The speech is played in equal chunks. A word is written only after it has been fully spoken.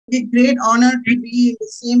a great honor to be in the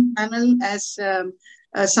same panel as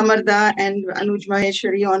Samartha and Anuj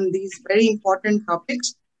Maheshwari on these very important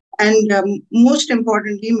topics. And most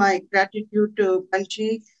importantly, my gratitude to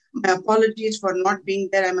Panchi. My apologies for not being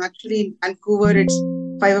there. I'm actually in Vancouver. It's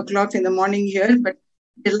 5 o'clock in the morning here, but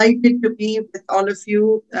delighted to be with all of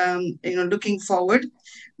you, looking forward.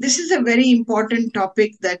 This is a very important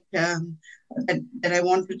topic that I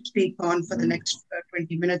want to speak on for the next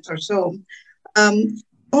 20 minutes or so.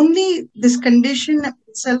 Only this condition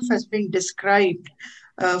itself has been described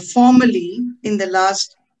formally in the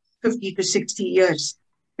last 50 to 60 years.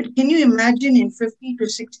 But can you imagine in 50 to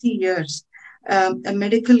 60 years, a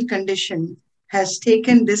medical condition has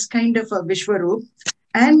taken this kind of a Vishwaroop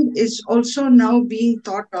and is also now being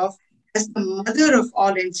thought of as the mother of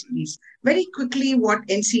all NCDs. Very quickly, what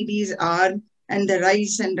NCDs are and the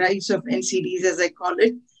rise of NCDs, as I call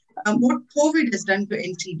it, what COVID has done to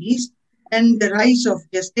NCDs, and the rise of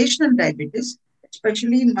gestational diabetes,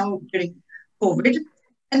 especially now during COVID.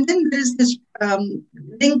 And then there is this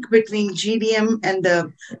link between GDM and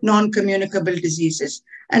the non-communicable diseases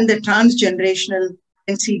and the transgenerational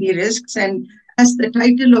NCD risks. And as the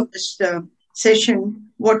title of this session,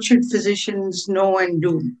 what should physicians know and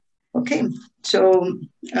do? Okay, so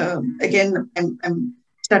again, I'm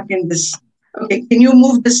stuck in this. Okay, can you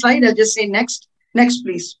move the slide? I'll just say next. Next,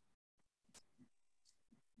 please.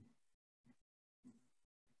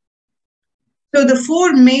 So the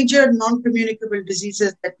four major non-communicable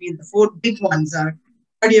diseases the four big ones are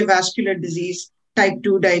cardiovascular disease, type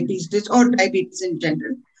 2 diabetes, or diabetes in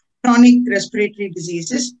general, chronic respiratory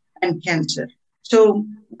diseases, and cancer. So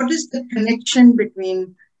what is the connection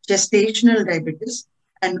between gestational diabetes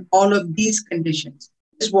and all of these conditions?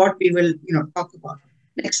 Is what we will talk about.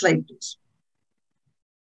 Next slide, please.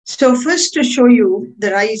 So first, to show you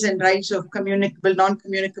the rise of communicable,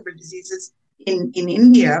 non-communicable diseases in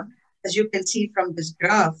India, as you can see from this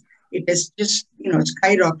graph, it has just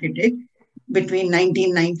skyrocketed between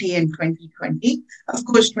 1990 and 2020. Of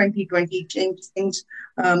course, 2020 changed things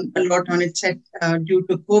a lot on its head due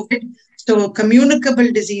to COVID. So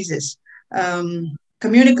communicable diseases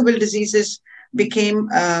became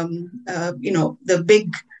the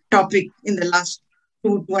big topic in the last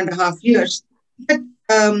 2.5 years. But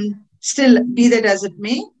still, be that as it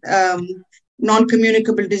may,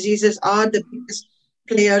 non-communicable diseases are the biggest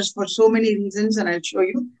players for so many reasons, and I'll show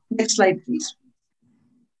you. Next slide, please.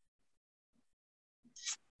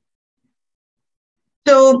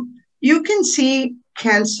 So you can see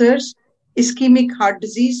cancers, ischemic heart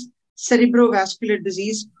disease, cerebrovascular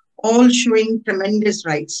disease, all showing tremendous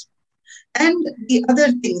rise. And the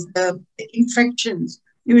other things, the infections,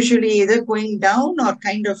 usually either going down or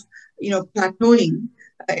kind of, plateauing,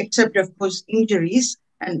 except of course injuries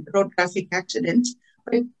and road traffic accidents.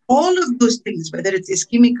 But all of those things, whether it's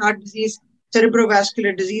ischemic heart disease,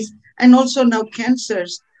 cerebrovascular disease, and also now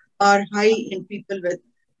cancers, are high in people with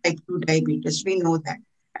type 2 diabetes. We know that.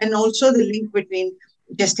 And also the link between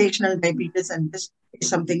gestational diabetes and this is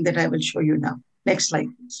something that I will show you now. Next slide,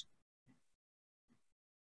 please.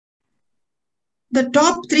 The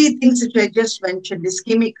top three things that I just mentioned,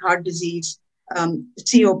 ischemic heart disease,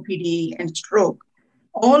 COPD, and stroke,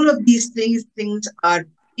 all of these things are,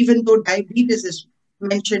 even though diabetes is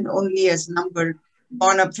mentioned only as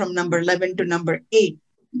gone up from number 11 to number 8,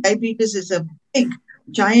 diabetes is a big,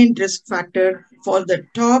 giant risk factor for the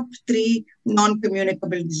top three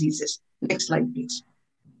non-communicable diseases. Next slide, please.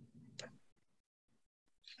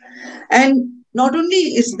 And not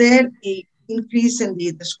only is there an increase in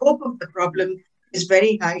the scope of the problem is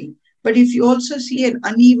very high, but if you also see an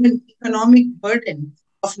uneven economic burden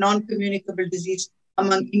of non-communicable disease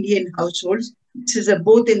among Indian households, this is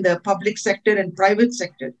both in the public sector and private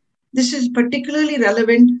sector. This is particularly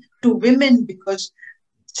relevant to women because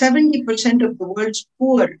 70% of the world's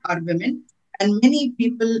poor are women, and many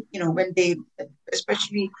people, when they,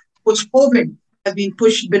 especially post-COVID, have been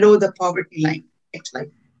pushed below the poverty line. Next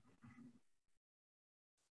slide.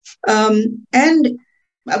 And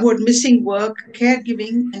about missing work,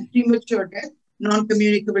 caregiving, and premature death,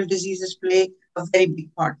 non-communicable diseases play a very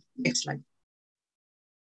big part. Next slide.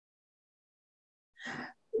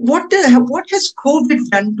 What has COVID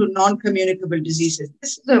done to non-communicable diseases?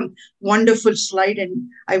 This is a wonderful slide, and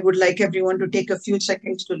I would like everyone to take a few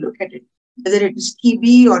seconds to look at it. Whether it is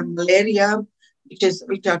TB or malaria,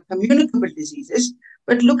 which are communicable diseases,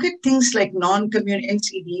 but look at things like non-communicable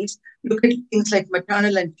NCDs, look at things like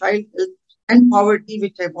maternal and child health and poverty,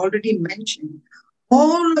 which I've already mentioned.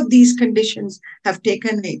 All of these conditions have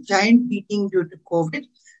taken a giant beating due to COVID.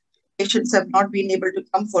 patients have not been able to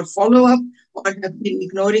come for follow-up or have been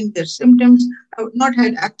ignoring their symptoms, have not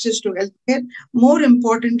had access to healthcare. More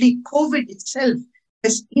importantly, COVID itself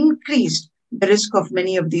has increased the risk of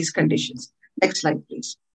many of these conditions. Next slide,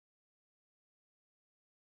 please.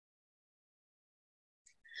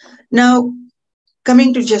 Now,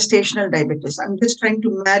 coming to gestational diabetes, I'm just trying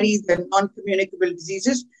to marry the non-communicable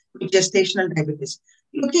diseases with gestational diabetes.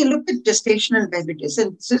 Look at gestational diabetes,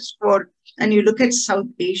 and this is and you look at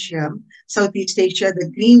Southeast Asia,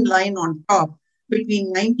 the green line on top between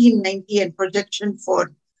 1990 and projection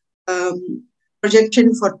for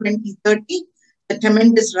 2030, the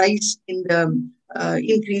tremendous rise in the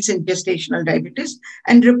increase in gestational diabetes,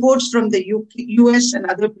 and reports from the US and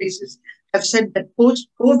other places have said that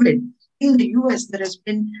post-COVID, in the US, there has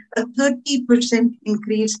been a 30%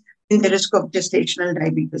 increase in the risk of gestational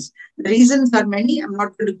diabetes. The reasons are many. I'm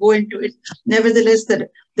not going to go into it. Nevertheless, the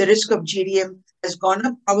risk of GDM has gone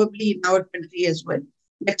up, probably in our country as well.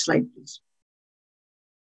 Next slide, please.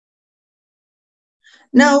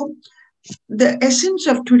 Now, the essence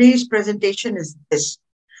of today's presentation is this.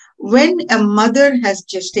 When a mother has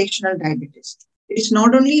gestational diabetes, it's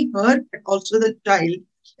not only her, but also the child,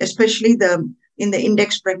 especially in the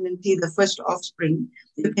index pregnancy, the first offspring.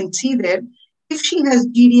 You can see there, if she has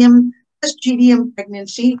GDM, just GDM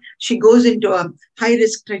pregnancy, she goes into a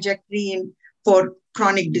high-risk trajectory for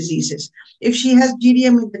chronic diseases. If she has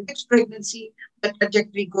GDM in the next pregnancy, the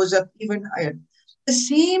trajectory goes up even higher. The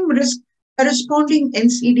same risk, corresponding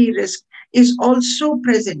NCD risk, is also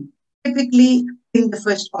present, typically in the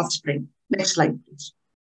first offspring. Next slide, please.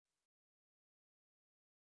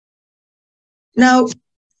 Now,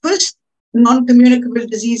 first non-communicable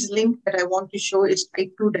disease link that I want to show is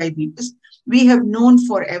type 2 diabetes. We have known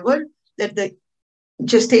forever that the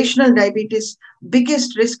gestational diabetes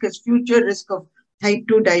biggest risk is future risk of type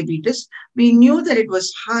 2 diabetes. We knew that it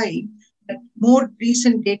was high, but more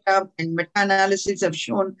recent data and meta-analysis have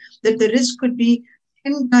shown that the risk could be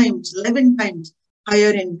 10 times, 11 times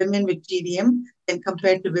higher in women with GDM than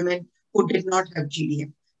compared to women who did not have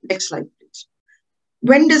GDM. Next slide, please.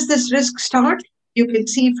 When does this risk start? You can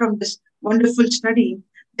see from this wonderful study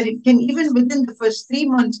that it can, even within the first 3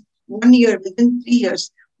 months, 1 year, within 3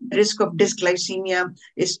 years, the risk of dysglycemia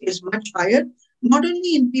is much higher, not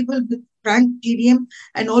only in people with frank GDM,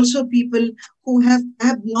 and also people who have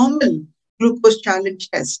abnormal glucose challenge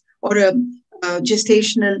tests or a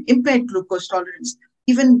gestational impaired glucose tolerance.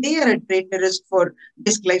 Even they are at greater risk for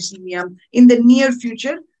dysglycemia in the near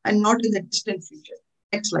future and not in the distant future.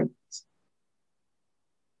 Next slide, please.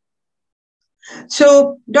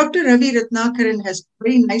 So Dr. Ravi Ratnakaran has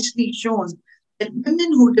very nicely shown that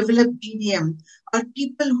women who develop GDM are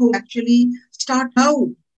people who actually start out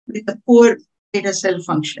with a poor beta cell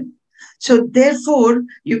function. So therefore,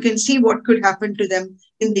 you can see what could happen to them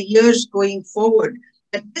in the years going forward.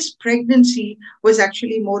 That this pregnancy was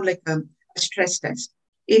actually more like a stress test.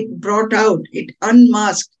 It brought out, it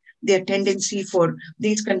unmasked their tendency for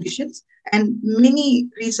these conditions. And many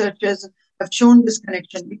researchers have shown this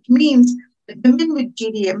connection, which means that women with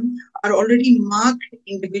GDM are already marked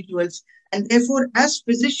individuals. And therefore, as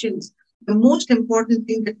physicians, the most important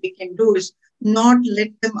thing that we can do is not let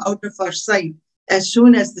them out of our sight as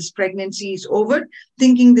soon as this pregnancy is over,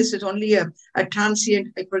 thinking this is only a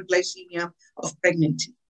transient hyperglycemia of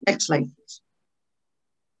pregnancy. Next slide, please.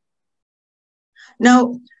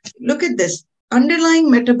 Now, look at this.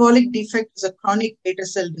 Underlying metabolic defect is a chronic beta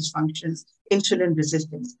cell dysfunction, insulin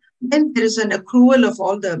resistance. Then there is an accrual of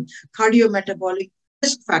all the cardiometabolic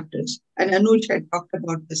risk factors, and Anuj had talked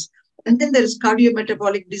about this. And then there is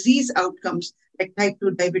cardiometabolic disease outcomes like type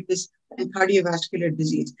 2 diabetes and cardiovascular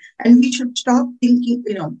disease. And we should stop thinking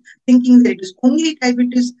that it is only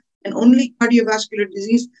diabetes and only cardiovascular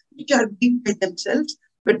disease, which are big by themselves.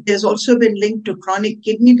 But there's also been linked to chronic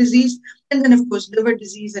kidney disease, and then, of course, liver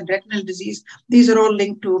disease and retinal disease. These are all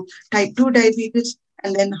linked to type 2 diabetes,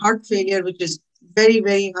 and then heart failure, which is very,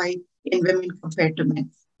 very high in women compared to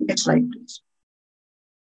men. Next slide, please.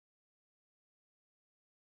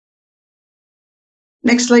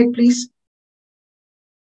 Next slide, please.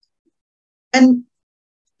 And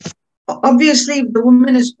obviously, if the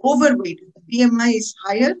woman is overweight, the BMI is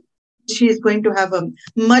higher, she is going to have a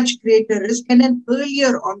much greater risk and an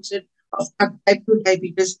earlier onset of type 2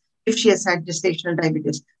 diabetes if she has had gestational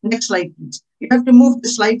diabetes. Next slide, please. You have to move the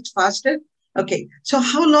slides faster. Okay, so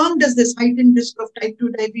how long does this heightened risk of type 2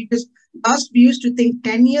 diabetes last? We used to think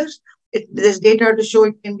 10 years. There's data to show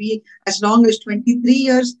it can be as long as 23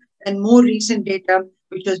 years, and more recent data,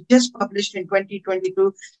 which was just published in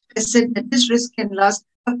 2022, has said that this risk can last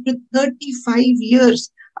up to 35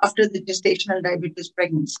 years after the gestational diabetes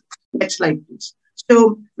pregnancy. Next slide, please.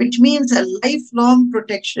 So, which means a lifelong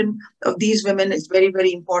protection of these women is very,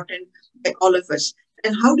 very important by all of us.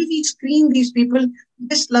 And how do we screen these people?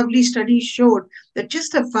 This lovely study showed that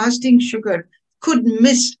just a fasting sugar could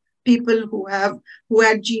miss people who had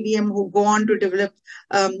GDM, who go on to develop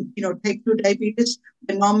type 2 diabetes,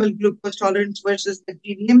 the normal glucose tolerance versus the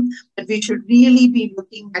GDM, that we should really be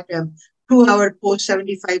looking at a 2-hour post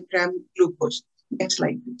 75-gram glucose. Next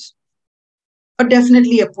slide, please. Or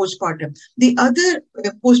definitely a postpartum. The other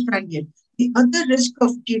postprandial, the other risk of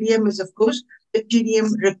GDM is, of course, that GDM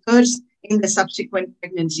recurs in the subsequent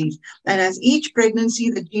pregnancies. And as each pregnancy,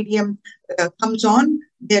 the GDM comes on,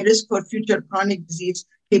 their risk for future chronic disease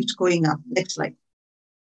keeps going up. Next slide.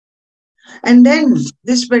 And then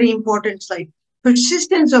this very important slide,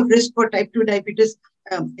 persistence of risk for type 2 diabetes.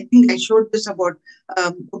 I think I showed this about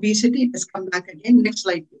obesity. Let's come back again. Next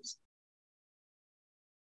slide, please.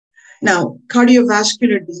 Now,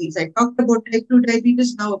 cardiovascular disease. I talked about type 2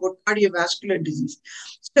 diabetes, now about cardiovascular disease.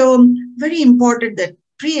 So, very important that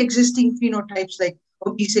pre-existing phenotypes like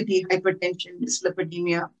obesity, hypertension,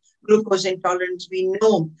 dyslipidemia, glucose intolerance, we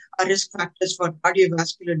know are risk factors for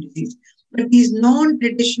cardiovascular disease. But these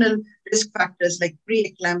non-traditional risk factors like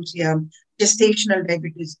preeclampsia, gestational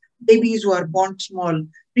diabetes, babies who are born small,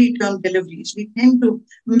 preterm deliveries, we tend to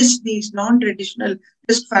miss these non-traditional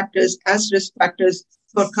risk factors as risk factors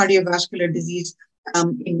for cardiovascular disease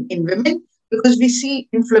in women, because we see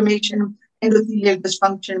inflammation, endothelial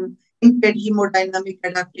dysfunction, impaired hemodynamic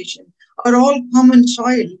adaptation are all common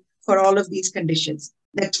soil for all of these conditions.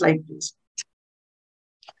 Next slide, please.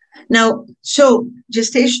 Now, so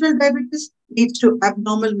gestational diabetes leads to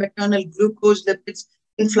abnormal maternal glucose lipids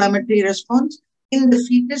inflammatory response. In the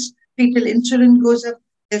fetus, fetal insulin goes up,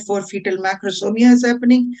 therefore fetal macrosomia is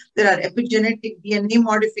happening. There are epigenetic DNA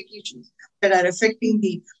modifications that are affecting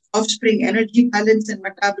the offspring energy balance and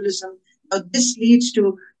metabolism. Now, this leads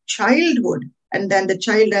to childhood, and then the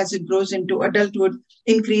child, as it grows into adulthood,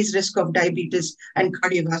 increased risk of diabetes and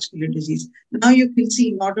cardiovascular disease. Now you can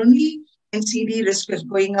see not only NCD risk is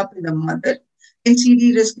going up in the mother,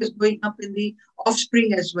 NCD risk is going up in the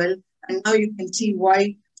offspring as well. And now you can see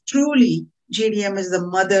why truly GDM is the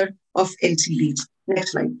mother of NCDs.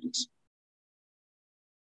 Next slide, please.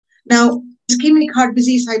 Now, ischemic heart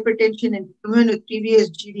disease, hypertension, and women with previous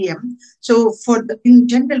GDM. So in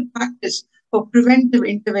general practice, for preventive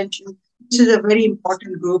intervention, this is a very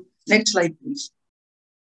important group. Next slide, please.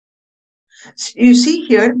 So you see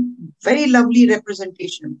here, very lovely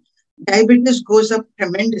representation. Diabetes goes up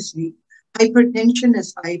tremendously. Hypertension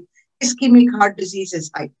is high. Ischemic heart disease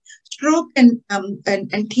is high. Stroke and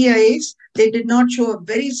TIAs, they did not show a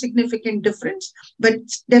very significant difference, but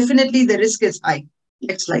definitely the risk is high.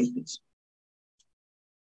 Next slide, please.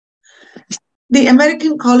 The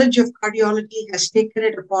American College of Cardiology has taken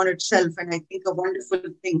it upon itself, and I think a wonderful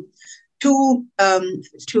thing, to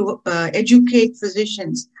educate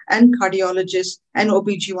physicians and cardiologists and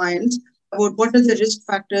OBGYNs about what are the risk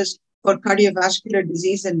factors for cardiovascular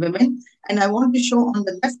disease in women. And I want to show on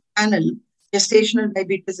the left panel, gestational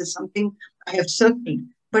diabetes is something I have circled.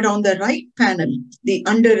 But on the right panel, the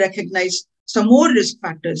under-recognized some more risk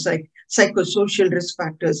factors like psychosocial risk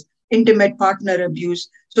factors, intimate partner abuse,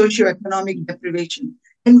 socioeconomic deprivation,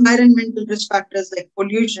 environmental risk factors like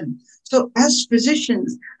pollution. So as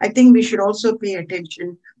physicians, I think we should also pay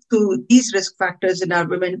attention to these risk factors in our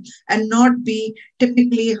women and not be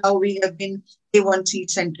typically how we have been A1C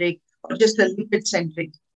centric or just a lipid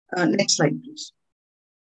centric. Next slide, please.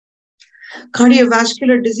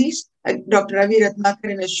 Cardiovascular disease, Dr. Ravi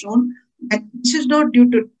Ratnakaran has shown that this is not due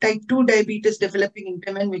to type 2 diabetes developing in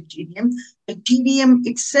women with GDM. The GDM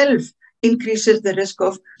itself increases the risk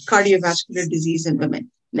of cardiovascular disease in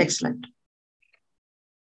women. Next slide.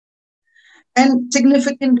 And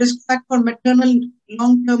significant risk factor for maternal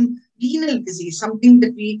long-term renal disease, something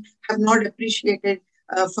that we have not appreciated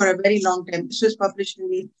for a very long time. This was published in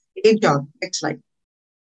the AJOG. Next slide.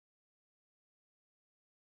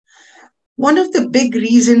 One of the big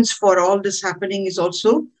reasons for all this happening is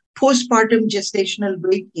also postpartum gestational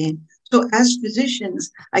weight gain. So as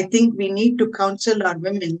physicians, I think we need to counsel our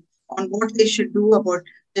women on what they should do about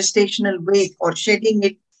gestational weight or shedding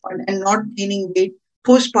it and not gaining weight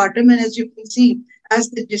postpartum. And as you can see, as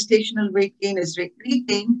the gestational weight gain is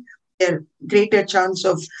retained, there greater chance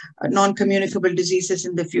of non-communicable diseases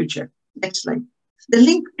in the future. Next slide. The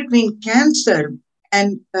link between cancer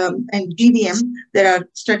and GDM, there are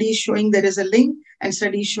studies showing there is a link and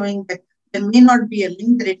studies showing that there may not be a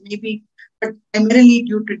link, that it may be but primarily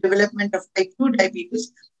due to development of type 2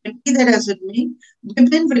 diabetes. And be that as it may,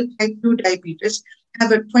 women with type 2 diabetes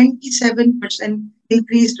have a 27%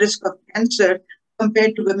 increased risk of cancer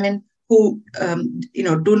compared to women who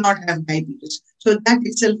do not have diabetes. So that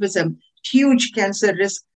itself is a huge cancer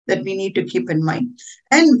risk that we need to keep in mind.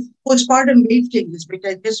 And postpartum weight changes, which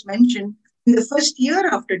I just mentioned, in the first year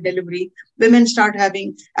after delivery, women start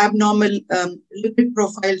having abnormal lipid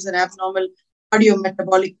profiles and abnormal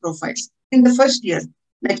cardiometabolic profiles in the first year.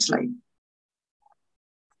 Next slide.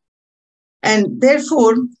 And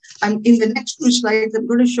therefore, in the next two slides, I'm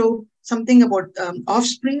going to show something about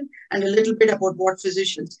offspring and a little bit about what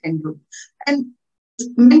physicians can do. And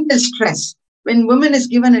mental stress. When women is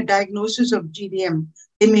given a diagnosis of GDM,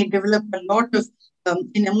 they may develop a lot of an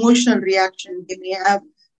emotional reaction. They may have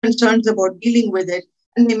concerns about dealing with it,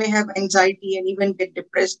 and they may have anxiety and even get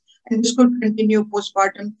depressed. And this could continue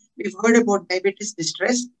postpartum. We've heard about diabetes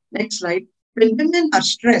distress. Next slide. When women are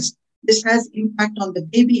stressed, this has impact on the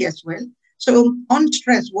baby as well. So on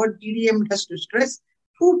stress, what GDM does to stress,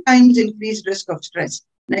 2 times increased risk of stress.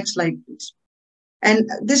 Next slide, please. And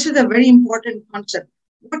this is a very important concept.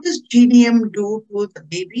 What does GDM do to the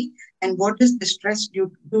baby, and what does the stress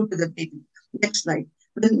do to the baby? Next slide.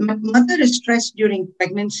 When mother is stressed during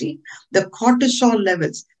pregnancy, the cortisol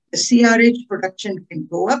levels, the CRH production can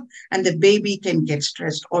go up, and the baby can get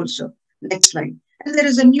stressed also. Next slide. And there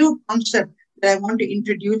is a new concept that I want to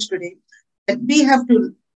introduce today, that we have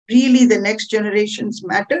to really, the next generations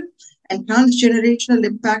matter, and transgenerational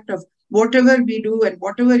impact of whatever we do and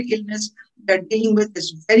whatever illness we are dealing with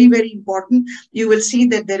is very, very important. You will see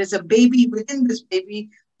that there is a baby within this baby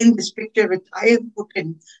in this picture, which I have put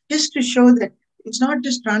in, just to show that it's not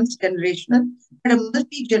just transgenerational, but a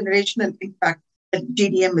multi-generational impact that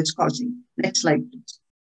GDM is causing. Next slide, please.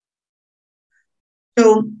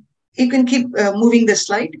 So you can keep moving the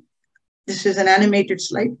slide. This is an animated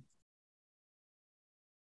slide.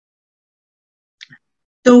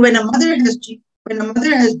 So when a mother has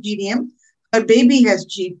GDM, her baby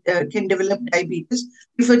can develop diabetes.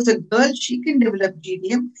 If it's a girl, she can develop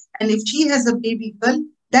GDM, and if she has a baby girl,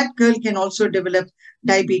 that girl can also develop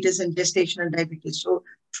diabetes and gestational diabetes. So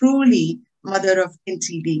truly, mother of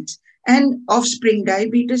NCDs. And offspring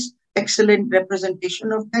diabetes, excellent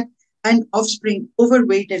representation of that, and offspring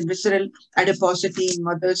overweight and visceral adiposity in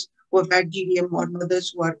mothers who have had GDM or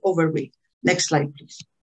mothers who are overweight. Next slide, please.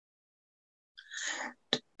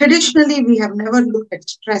 Traditionally, we have never looked at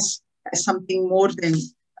stress as something more than,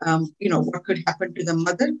 what could happen to the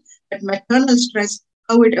mother. But maternal stress,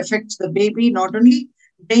 how it affects the baby, not only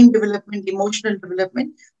brain development, emotional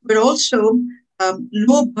development, but also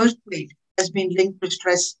low birth weight has been linked to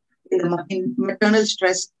stress in maternal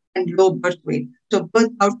stress and low birth weight. So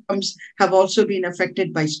birth outcomes have also been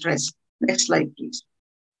affected by stress. Next slide, please.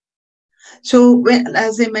 So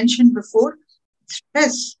as I mentioned before,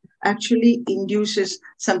 stress actually induces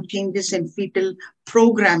some changes in fetal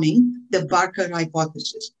programming, the Barker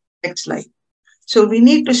hypothesis. Next slide. So we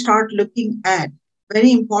need to start looking at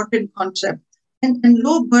very important concept. And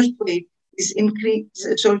low birth weight is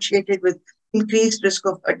associated with increased risk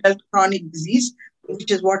of adult chronic disease,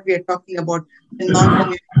 which is what we are talking about in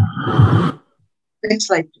non-communicable. Next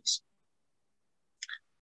slide, please.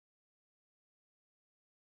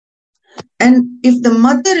 And if the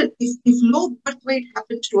mother, if low birth weight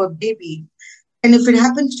happens to a baby, and if it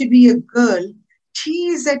happens to be a girl, she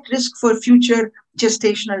is at risk for future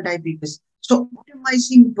gestational diabetes. So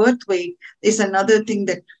optimizing birth weight is another thing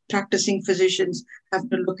that practicing physicians have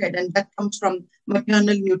to look at, and that comes from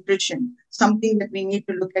maternal nutrition, something that we need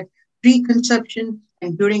to look at pre-conception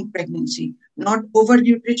and during pregnancy, not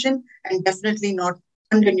overnutrition and definitely not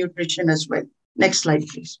undernutrition as well. Next slide,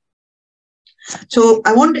 please. So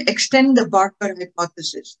I want to extend the Barker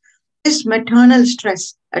hypothesis. Is maternal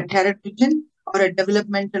stress a teratogen or a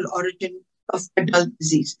developmental origin of adult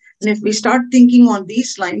disease? And if we start thinking on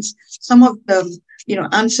these lines, some of the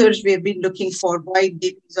answers we have been looking for: why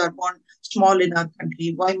babies are born small in our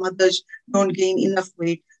country, why mothers don't gain enough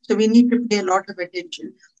weight. So we need to pay a lot of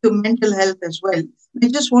attention to mental health as well. I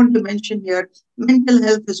just want to mention here, mental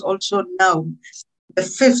health is also now the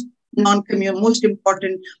 5th most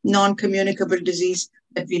important non-communicable disease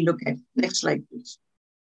that we look at. Next slide, please.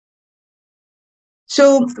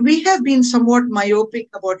 So we have been somewhat myopic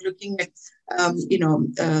about looking at,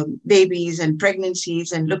 babies and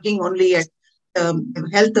pregnancies and looking only at the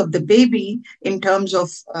health of the baby in terms of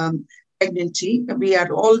pregnancy. We are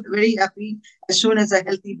all very happy as soon as a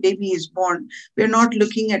healthy baby is born. We're not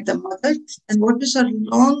looking at the mother and what is our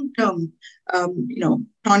long-term,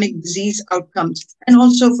 chronic disease outcomes, and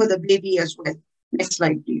also for the baby as well. Next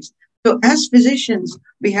slide, please. So as physicians,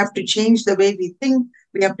 we have to change the way we think.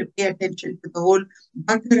 We have to pay attention to the whole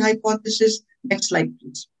Barker hypothesis. Next slide,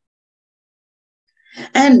 please.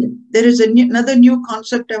 And there is another new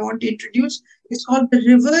concept I want to introduce. It's called the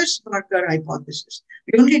reverse Barker hypothesis.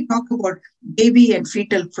 We only talk about baby and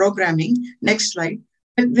fetal programming. Next slide.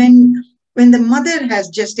 But when the mother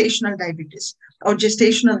has gestational diabetes or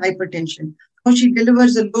gestational hypertension, or she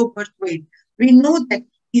delivers a low birth weight, we know that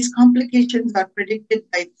these complications are predicted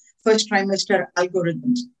by first trimester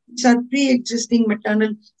algorithms. These are pre-existing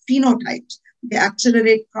maternal phenotypes. They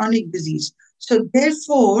accelerate chronic disease. So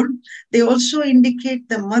therefore, they also indicate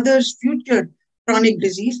the mother's future chronic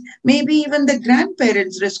disease, maybe even the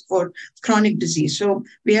grandparents' risk for chronic disease. So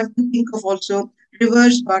we have to think of also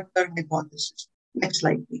reverse Barker hypothesis. Next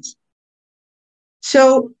slide, please.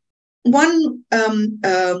 So one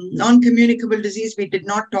non-communicable disease we did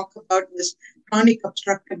not talk about was chronic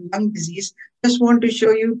obstructive lung disease. Just want to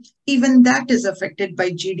show you, even that is affected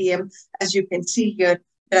by GDM. As you can see here,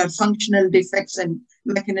 there are functional defects and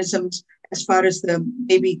mechanisms as far as the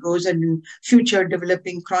baby goes and in future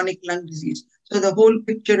developing chronic lung disease. So the whole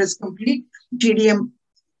picture is complete. GDM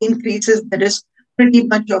increases the risk pretty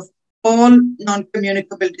much of all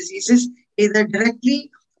non-communicable diseases, either directly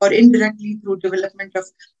or indirectly through development of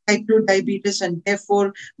type 2 diabetes. And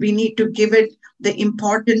therefore, we need to give it the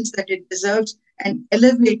importance that it deserves and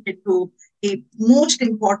elevate it to a most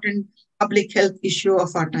important public health issue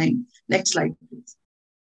of our time. Next slide, please.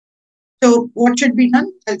 So what should be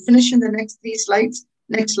done? I'll finish in the next 3 slides.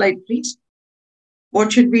 Next slide, please.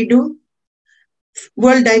 What should we do?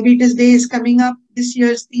 World Diabetes Day is coming up. This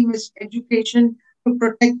year's theme is education to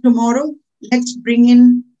protect tomorrow. Let's bring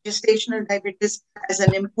in gestational diabetes as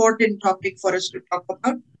an important topic for us to talk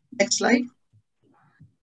about. Next slide.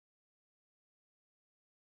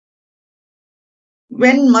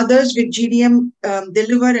 When mothers with GDM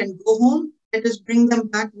deliver and go home, let us bring them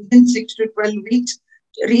back within 6 to 12 weeks,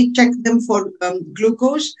 recheck them for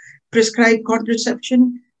glucose, prescribe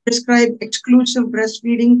contraception, prescribe exclusive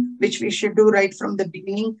breastfeeding, which we should do right from the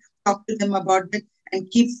beginning, talk to them about it, and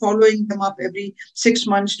keep following them up every 6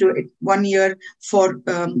 months to 1 year for,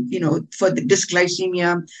 for the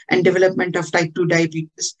dysglycemia and development of type 2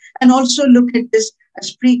 diabetes. And also look at this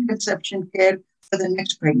as preconception care for the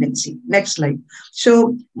next pregnancy. Next slide.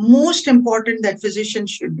 So most important that physicians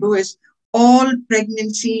should do is all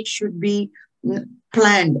pregnancy should be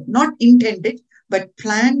planned, not intended, but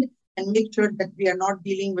planned, and make sure that we are not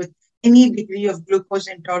dealing with any degree of glucose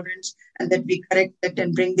intolerance and that we correct that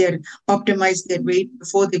and optimize their weight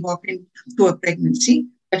before they walk into a pregnancy.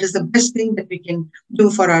 That is the best thing that we can do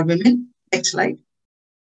for our women. Next slide.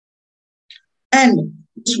 And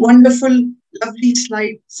this wonderful, lovely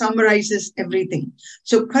slide summarizes everything.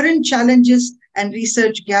 So current challenges and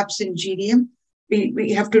research gaps in GDM.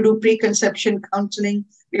 We have to do preconception counseling.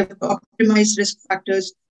 We have to optimize risk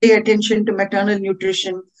factors, pay attention to maternal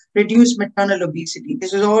nutrition, reduce maternal obesity.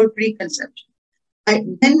 This is all preconception.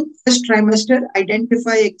 Then first trimester,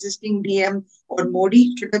 identify existing DM or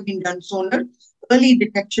MODI, should have been done sooner. Early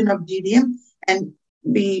detection of GDM, and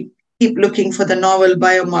we keep looking for the novel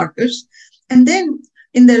biomarkers. And then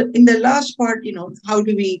in the last part, how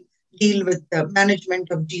do we deal with the management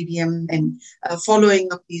of GDM and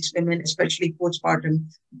following up these women, especially postpartum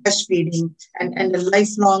breastfeeding and a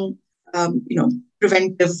lifelong,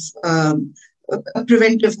 preventive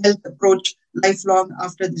health approach lifelong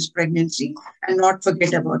after this pregnancy, and not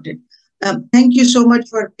forget about it. Thank you so much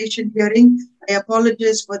for patient hearing. I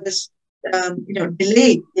apologize for this,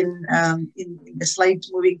 delay in the slides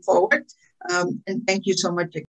moving forward. And thank you so much.